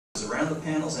around the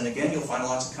panels, and again, you'll find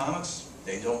lots of comics.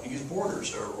 They don't use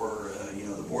borders, or you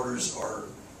know, the borders are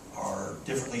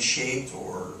differently shaped,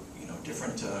 or you know,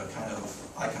 different kind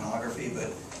of iconography.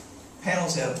 But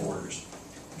panels have borders.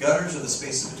 Gutters are the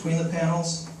spaces between the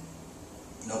panels.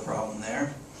 No problem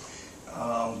there.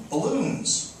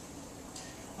 Balloons.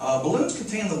 Balloons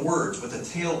contain the words with the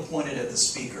tail pointed at the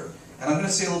speaker. And I'm going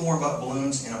to say a little more about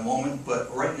balloons in a moment,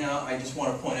 but right now I just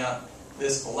want to point out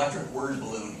this electric word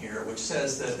balloon here, which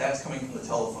says that that's coming from the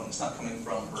telephone. It's not coming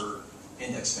from her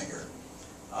index finger.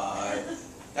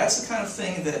 That's the kind of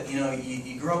thing that, you know,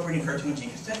 you grow up reading cartoons,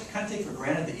 you kind of take for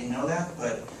granted that you know that,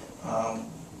 but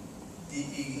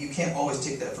you can't always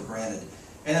take that for granted.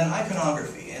 And then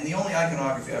iconography, and the only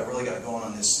iconography I've really got going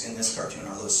on in this cartoon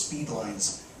are those speed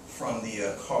lines from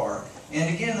the car. And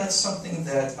again, that's something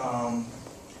that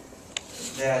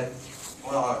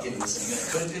well, I'll get into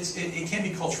this in a minute, but it can be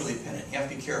culturally dependent. You have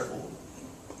to be careful,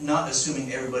 not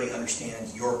assuming everybody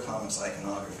understands your comics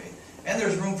iconography. And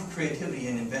there's room for creativity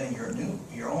in inventing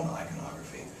your own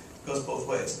iconography. It goes both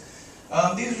ways.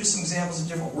 These are just some examples of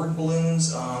different word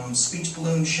balloons: speech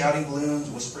balloons, shouting balloons,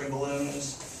 whispering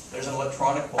balloons. There's an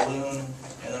electronic balloon,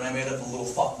 and then I made up a little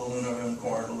thought balloon over in the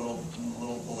corner, the little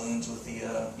balloons with the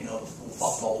you know, the little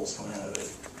thought bubbles coming out of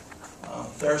it.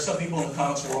 There are some people in the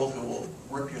comics world who will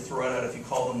rip your throat out if you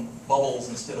call them bubbles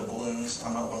instead of balloons.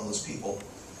 I'm not one of those people.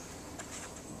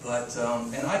 But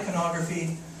and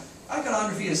iconography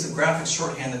is the graphic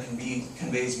shorthand that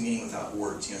conveys meaning without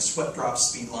words. You know, sweat drops,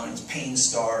 speed lines, pain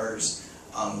stars,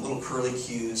 little curly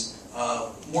cues.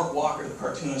 Mort Walker, the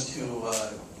cartoonist who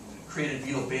created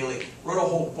Beetle Bailey, wrote a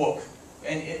whole book,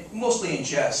 and mostly in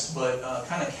jest, but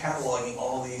kind of cataloging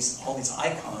all these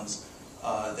icons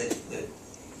that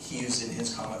he used in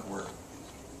his comic work.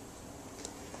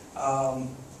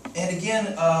 And again,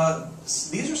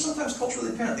 these are sometimes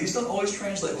culturally dependent. These don't always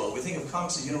translate well. We think of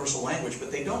comics as universal language,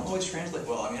 but they don't always translate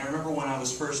well. I mean, I remember when I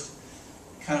was first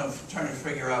kind of trying to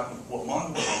figure out what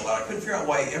manga was all about, I couldn't figure out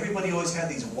why everybody always had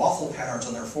these waffle patterns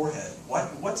on their forehead.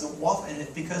 What's a waffle?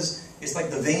 And because it's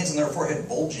like the veins in their forehead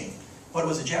bulging. But it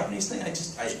was a Japanese thing.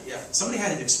 Somebody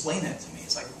had to explain that to me.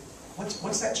 It's like,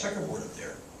 what's that checkerboard up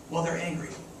there? Well, they're angry.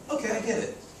 Okay, I get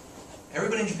it.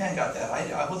 Everybody in Japan got that.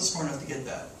 I wasn't smart enough to get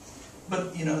that.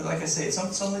 But, you know, like I say, some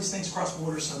of these things cross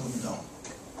borders, some of them don't.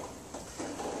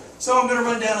 So I'm going to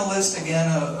run down a list again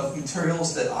of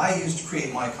materials that I use to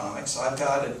create my comics. I've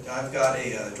got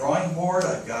a drawing board,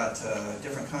 I've got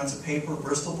different kinds of paper,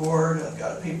 Bristol board, I've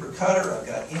got a paper cutter, I've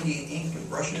got Indian ink and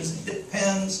brushes and dip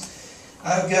pens,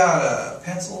 I've got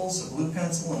pencils, a blue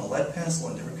pencil and a lead pencil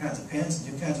and different kinds of pens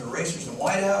and two kinds of erasers and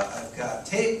whiteout. I've got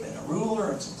tape and a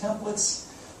ruler and some templates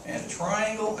and a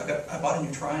triangle. I bought a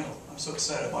new triangle. I'm so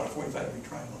excited. I bought a 45-degree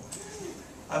triangle.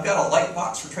 I've got a light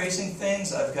box for tracing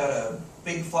things. I've got a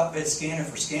big flatbed scanner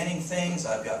for scanning things.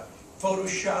 I've got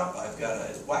Photoshop. I've got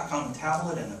a Wacom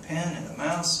tablet and a pen and a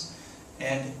mouse.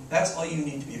 And that's all you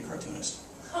need to be a cartoonist.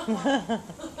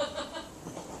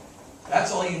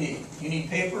 That's all you need. You need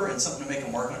paper and something to make a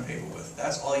mark on paper with.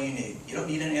 That's all you need. You don't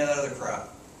need any of that other crap.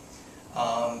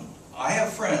 I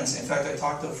have friends. In fact, I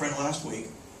talked to a friend last week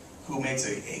who makes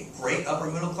a great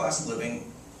upper middle class living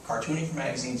cartooning for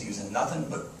magazines using nothing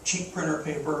but cheap printer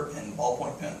paper and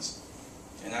ballpoint pens.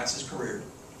 And that's his career.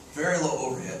 Very low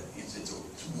overhead. It's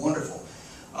wonderful.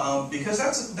 Because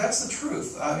that's the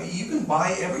truth. You can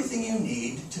buy everything you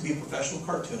need to be a professional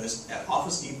cartoonist at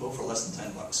Office Depot for less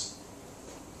than $10.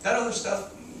 That other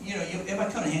stuff, you know, it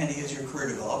might come in handy as your career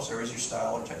develops or as your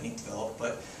style or technique develops,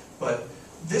 but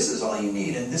this is all you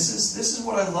need. And this is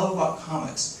what I love about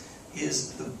comics,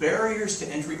 is the barriers to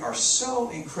entry are so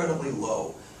incredibly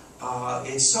low.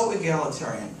 It's so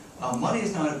egalitarian. Money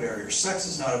is not a barrier. Sex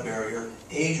is not a barrier.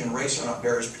 Age and race are not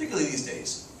barriers, particularly these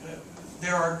days.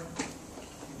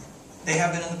 They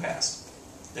have been in the past.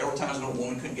 There were times when a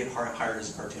woman couldn't get hired as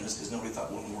a cartoonist because nobody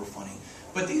thought women were funny.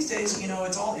 But these days, you know,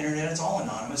 it's all internet, it's all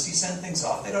anonymous. You send things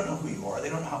off. They don't know who you are. They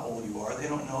don't know how old you are. They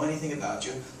don't know anything about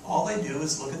you. All they do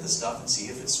is look at the stuff and see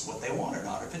if it's what they want or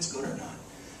not, or if it's good or not.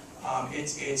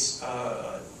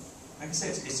 Like I say,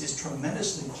 it's just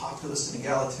tremendously populist and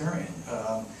egalitarian.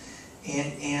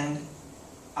 And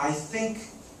I think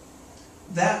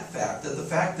that the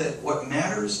fact that what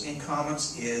matters in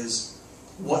comics is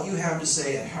what you have to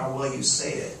say and how well you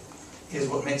say it, is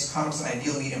what makes comics an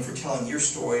ideal medium for telling your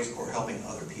stories or helping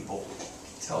other people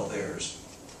tell theirs.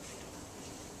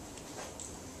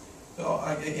 So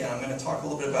again, I'm going to talk a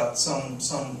little bit about some of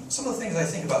the things I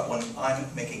think about when I'm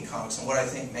making comics and what I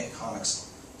think make comics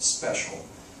special.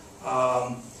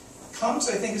 Comics,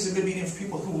 I think, is a good medium for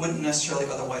people who wouldn't necessarily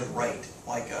otherwise write.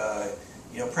 Like,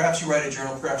 you know, perhaps you write a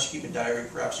journal, perhaps you keep a diary,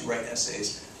 perhaps you write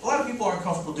essays. A lot of people aren't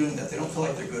comfortable doing that. They don't feel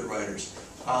like they're good writers.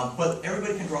 But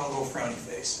everybody can draw a little frowny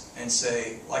face and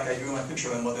say, like I drew my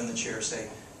picture of my mother in the chair, say,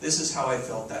 this is how I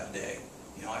felt that day.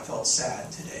 You know, I felt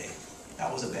sad today.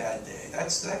 That was a bad day.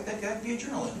 That could be a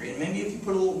journal entry. And maybe if you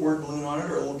put a little word balloon on it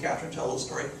or a little caption to tell a little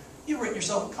story, you've written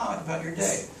yourself a comic about your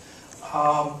day.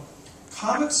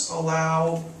 Comics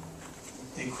allow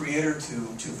the creator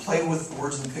to play with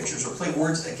words and pictures, or play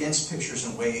words against pictures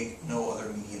in a way no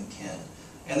other medium can.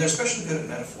 And they're especially good at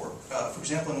metaphor. For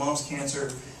example, in Mom's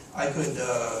Cancer, I could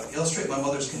illustrate my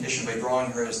mother's condition by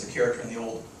drawing her as the character in the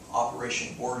old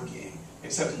Operation board game.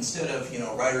 Except instead of, you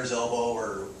know, writer's elbow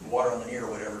or water on the knee or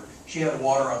whatever, she had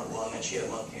water on the lung and she had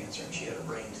lung cancer and she had a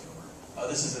brain tumor.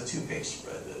 This is a 2-page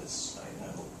spread.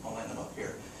 I'll line them up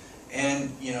here.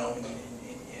 And, you know,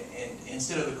 and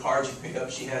instead of the cards you pick up,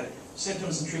 she had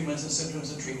symptoms and treatments and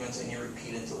symptoms and treatments, and you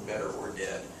repeat until better or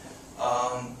dead.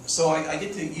 So I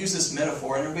get to use this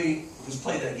metaphor, and everybody who's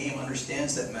played that game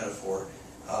understands that metaphor,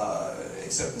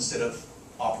 except instead of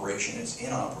operation, it's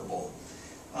inoperable.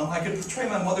 I could portray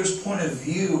my mother's point of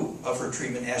view of her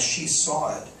treatment as she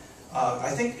saw it. I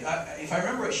think, if I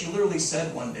remember it, she literally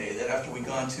said one day that after we'd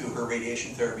gone to her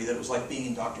radiation therapy, that it was like being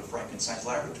in Dr. Frankenstein's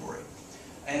laboratory.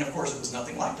 And of course, it was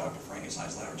nothing like Dr.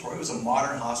 Frankenstein's laboratory. It was a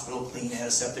modern hospital, clean,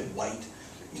 antiseptic, white.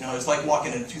 You know, it's like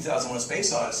walking into 2001: A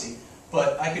Space Odyssey.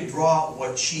 But I could draw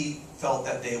what she felt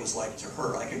that day was like to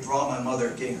her. I could draw my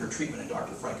mother getting her treatment in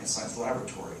Dr. Frankenstein's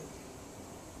laboratory.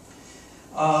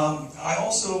 I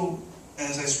also,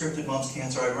 as I scripted Mom's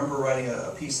Cancer, I remember writing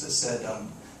a piece that said,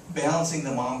 balancing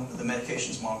the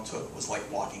medications Mom took was like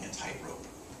walking a tightrope,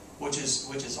 which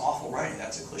is awful writing.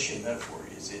 That's a cliche metaphor.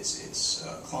 It's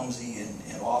clumsy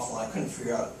and awful. I couldn't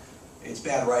figure out, it's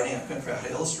bad writing. I couldn't figure out how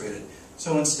to illustrate it.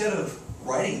 So instead of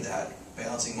writing that,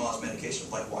 balancing Mom's medication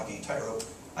was like walking a tightrope,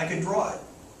 I could draw it.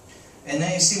 And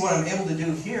then you see what I'm able to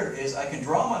do here is I can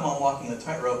draw my mom walking the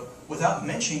tightrope without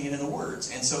mentioning it in the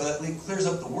words. And so that clears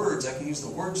up the words. I can use the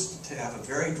words to have a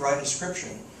very dry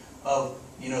description of,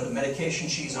 you know, the medication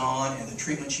she's on and the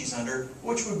treatment she's under,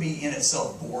 which would be in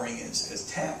itself boring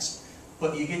as text.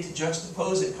 But you get to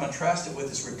juxtapose it, contrast it with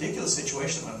this ridiculous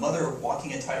situation of my mother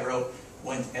walking a tightrope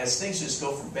when, as things just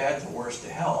go from bad to worse to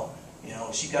hell. You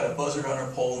know, she got a buzzard on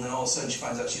her pole, and then all of a sudden she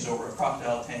finds out she's over a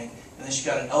crocodile tank, and then she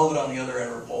got an elephant on the other end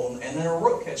of her pole, and then her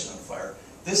rope catches on fire.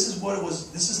 This is what it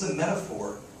was. This is the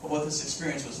metaphor of what this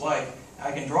experience was like.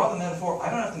 I can draw the metaphor.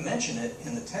 I don't have to mention it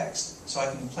in the text, so I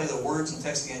can play the words and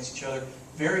text against each other.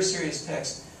 Very serious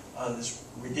text. This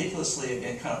ridiculously,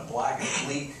 again, kind of black and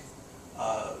bleak,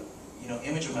 you know,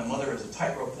 image of my mother as a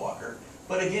tightrope walker.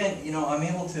 But again, you know, I'm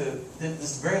able to.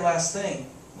 This very last thing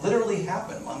literally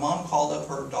happened. My mom called up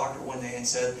her doctor one day and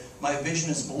said, "My vision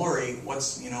is blurry. Why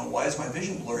is my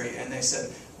vision blurry?" And they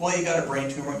said, "Well, you got a brain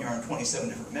tumor and you're on 27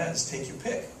 different meds. Take your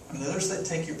pick." I mean, the others said,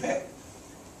 "Take your pick."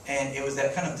 And it was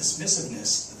that kind of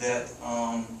dismissiveness that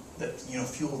you know,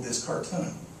 fueled this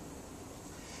cartoon.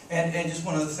 And just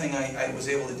one other thing I was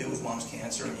able to do with Mom's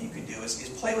Cancer, and you could do, is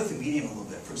play with the medium a little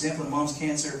bit. For example, in Mom's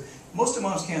Cancer, most of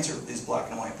Mom's Cancer is black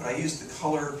and white, but I used the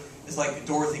color. It's like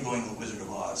Dorothy going to the Wizard of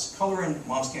Oz. Color in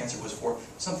Mom's Cancer was for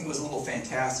something that was a little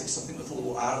fantastic, something that was a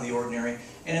little out of the ordinary.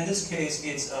 And in this case,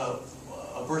 it's a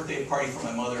birthday party for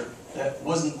my mother that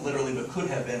wasn't literally, but could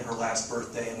have been her last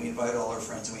birthday. And we invited all our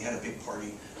friends, and we had a big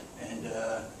party. And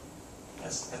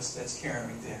that's Karen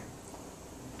right there.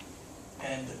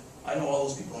 And I know all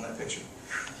those people in that picture.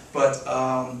 But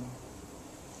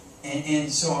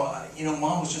and so you know,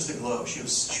 Mom was just a glow. She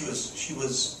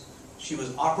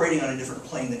was operating on a different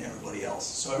plane than everybody else.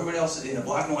 So everybody else in a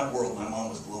black and white world, my mom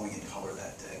was glowing in color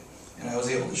that day, and I was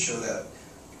able to show that,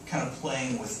 kind of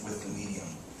playing with the medium.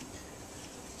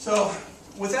 So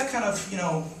with that kind of, you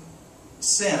know,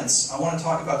 sense, I want to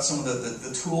talk about some of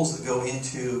the tools that go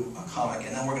into a comic,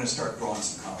 and then we're going to start drawing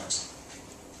some comics.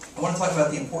 I want to talk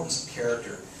about the importance of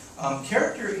character.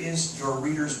 Character is your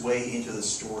reader's way into the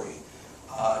story.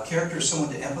 Character is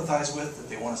someone to empathize with, that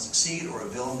they want to succeed, or a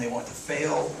villain they want to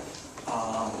fail.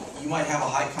 You might have a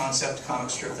high concept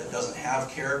comic strip that doesn't have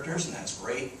characters, and that's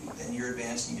great. Then you're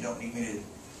advanced and you don't need me to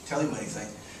tell you anything.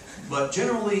 But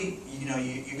generally, you know,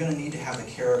 you're going to need to have a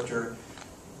character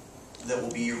that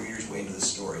will be your reader's way into the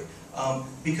story.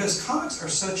 Because comics are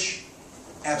such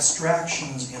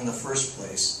abstractions in the first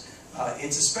place,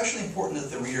 it's especially important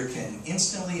that the reader can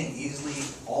instantly and easily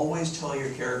always tell your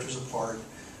characters apart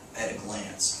at a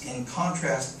glance. And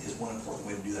contrast is one important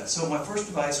way to do that. So my first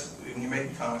advice when you're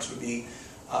making comics would be,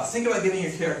 think about giving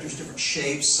your characters different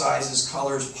shapes, sizes,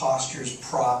 colors, postures,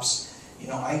 props. You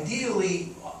know,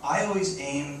 ideally, I always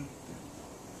aim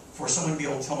for someone to be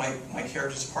able to tell my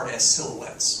characters apart as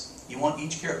silhouettes. You want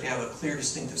each character to have a clear,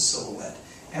 distinctive silhouette.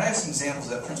 And I have some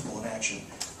examples of that principle in action.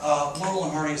 Laurel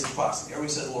and Hardy is the classic.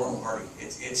 Everybody says Laurel and Hardy.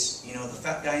 It's you know, the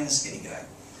fat guy and the skinny guy.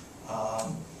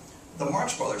 The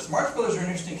Marx Brothers. The Marx Brothers are an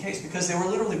interesting case because they were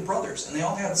literally brothers, and they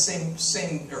all had the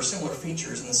same or similar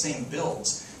features and the same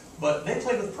builds. But they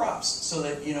played with props, so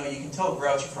that you know you can tell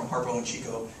Groucho from Harpo and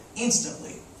Chico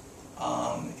instantly.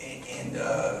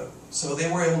 So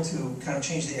they were able to kind of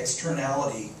change the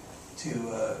externality to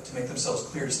make themselves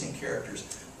clear, distinct characters.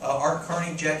 Art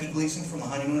Carney, Jackie Gleason from The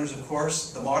Honeymooners, of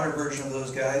course. The modern version of those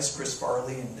guys, Chris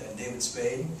Farley and David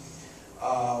Spade.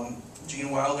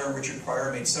 Gene Wilder and Richard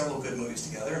Pryor made several good movies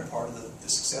together, and part of the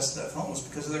success of that film was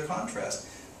because of their contrast,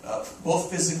 both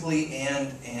physically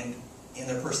and in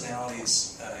their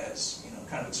personalities, as you know,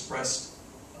 kind of expressed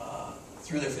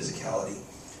through their physicality.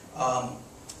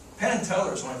 Penn and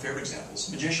Teller is one of my favorite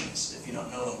examples. Magicians, if you don't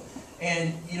know them.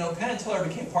 And, you know, Penn and Teller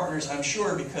became partners, I'm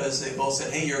sure, because they both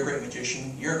said, hey, you're a great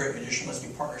magician, let's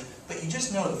be partners. But you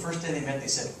just know the first day they met, they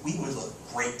said, we would look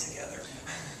great together.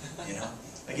 You know?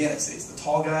 Again, it's the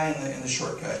tall guy and the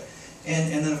short guy.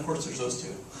 And then, of course, there's those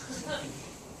two.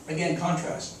 Again,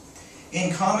 contrast.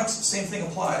 In comics, same thing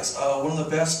applies. One of the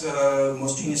best,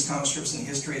 most genius comic strips in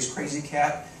history is Crazy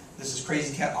Cat. This is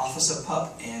Crazy Cat, Office of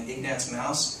Pup, and Ignatz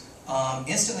Mouse.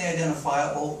 Instantly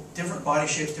identifiable, different body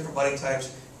shapes, different body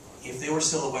types. If they were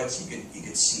silhouettes, you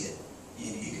could see it.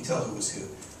 You could tell who was who.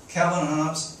 Calvin and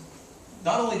Hobbes,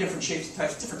 not only different shapes and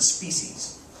types, different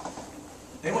species.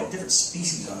 They went different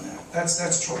species on that.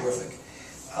 That's terrific.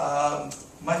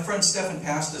 My friend Stefan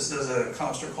Pastis does a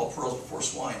comic strip called Pearls Before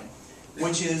Swine,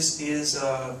 which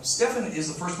Stefan is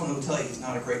the first one who will tell you he's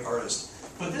not a great artist.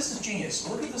 But this is genius.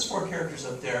 Look at these 4 characters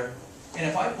up there. And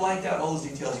if I blanked out all those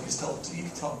details, you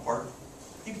can tell them apart.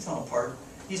 You can tell them apart.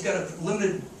 He's got a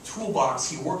limited toolbox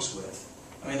he works with.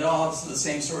 I mean, they all have the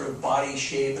same sort of body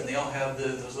shape, and they all have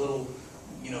those little,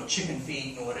 you know, chicken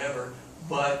feet and whatever.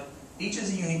 But each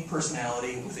is a unique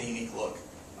personality with a unique look.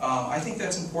 I think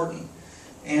that's important.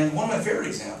 And one of my favorite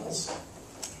examples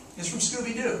is from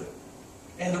Scooby-Doo.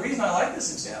 And the reason I like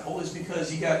this example is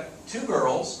because you got 2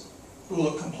 girls who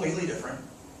look completely different.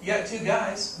 You got 2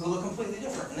 guys who look completely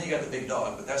different, and then you got the big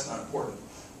dog, but that's not important.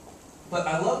 But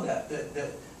I love that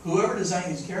whoever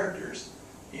designed these characters,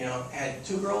 you know, had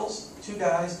 2 girls, 2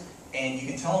 guys, and you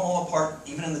can tell them all apart,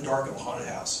 even in the dark of a haunted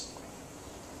house.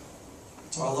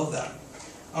 So I love that.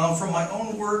 From my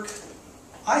own work,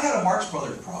 I had a Marx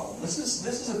Brothers problem. This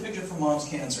is a picture from Mom's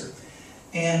Cancer,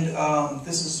 and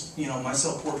this is, you know, my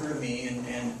self-portrait of me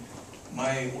and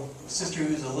my sister,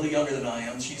 who's a little younger than I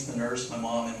am. She's the nurse, my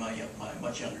mom, and my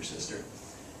much younger sister.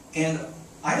 And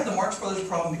I had the Marx Brothers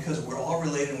problem because we're all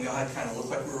related and we all had to kind of look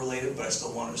like we were related, but I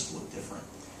still wanted us to look different.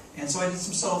 And so I did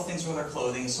some subtle things with our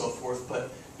clothing and so forth,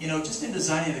 but you know, just in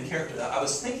designing the character, I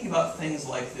was thinking about things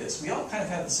like this. We all kind of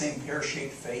have the same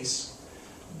pear-shaped face,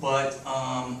 but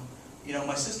you know,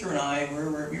 my sister and I,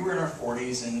 we were in our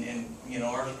 40s, and you know,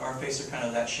 our faces are kind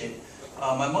of that shape.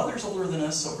 My mother's older than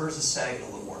us, so hers is sagging a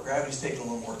little more. Gravity's taking a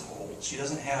little more toll. She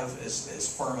doesn't have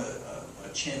as firm a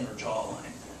chin or jawline.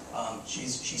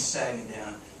 She's sagging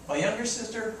down. My younger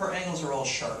sister, her angles are all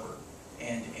sharper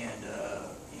and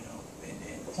you know,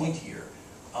 and pointier.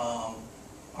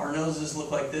 Our noses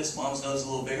look like this. Mom's nose is a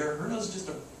little bigger. Her nose is just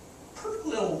a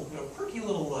perky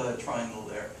little triangle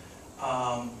there.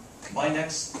 My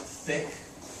neck's thick.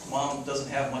 Mom doesn't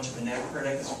have much of a neck. Her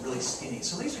neck is really skinny.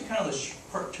 So these are kind of the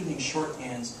cartooning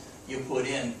shorthands you put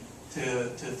in to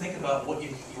think about what you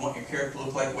want your character to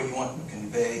look like, what you want to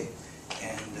convey,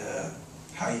 and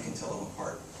how you can tell them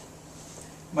apart.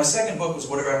 My second book was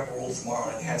Whatever Happened to World Tomorrow,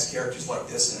 and it has characters like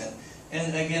this in it.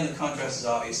 And again, the contrast is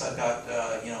obvious. I've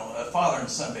got you know, a father and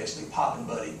son, basically, Pop and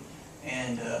Buddy,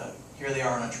 and here they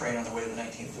are on a train on their way to the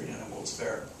 1939 World's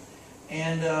Fair.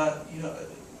 And you know,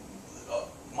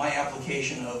 my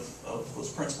application of those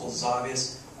principles is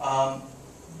obvious. The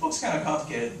book's kind of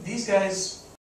complicated. These guys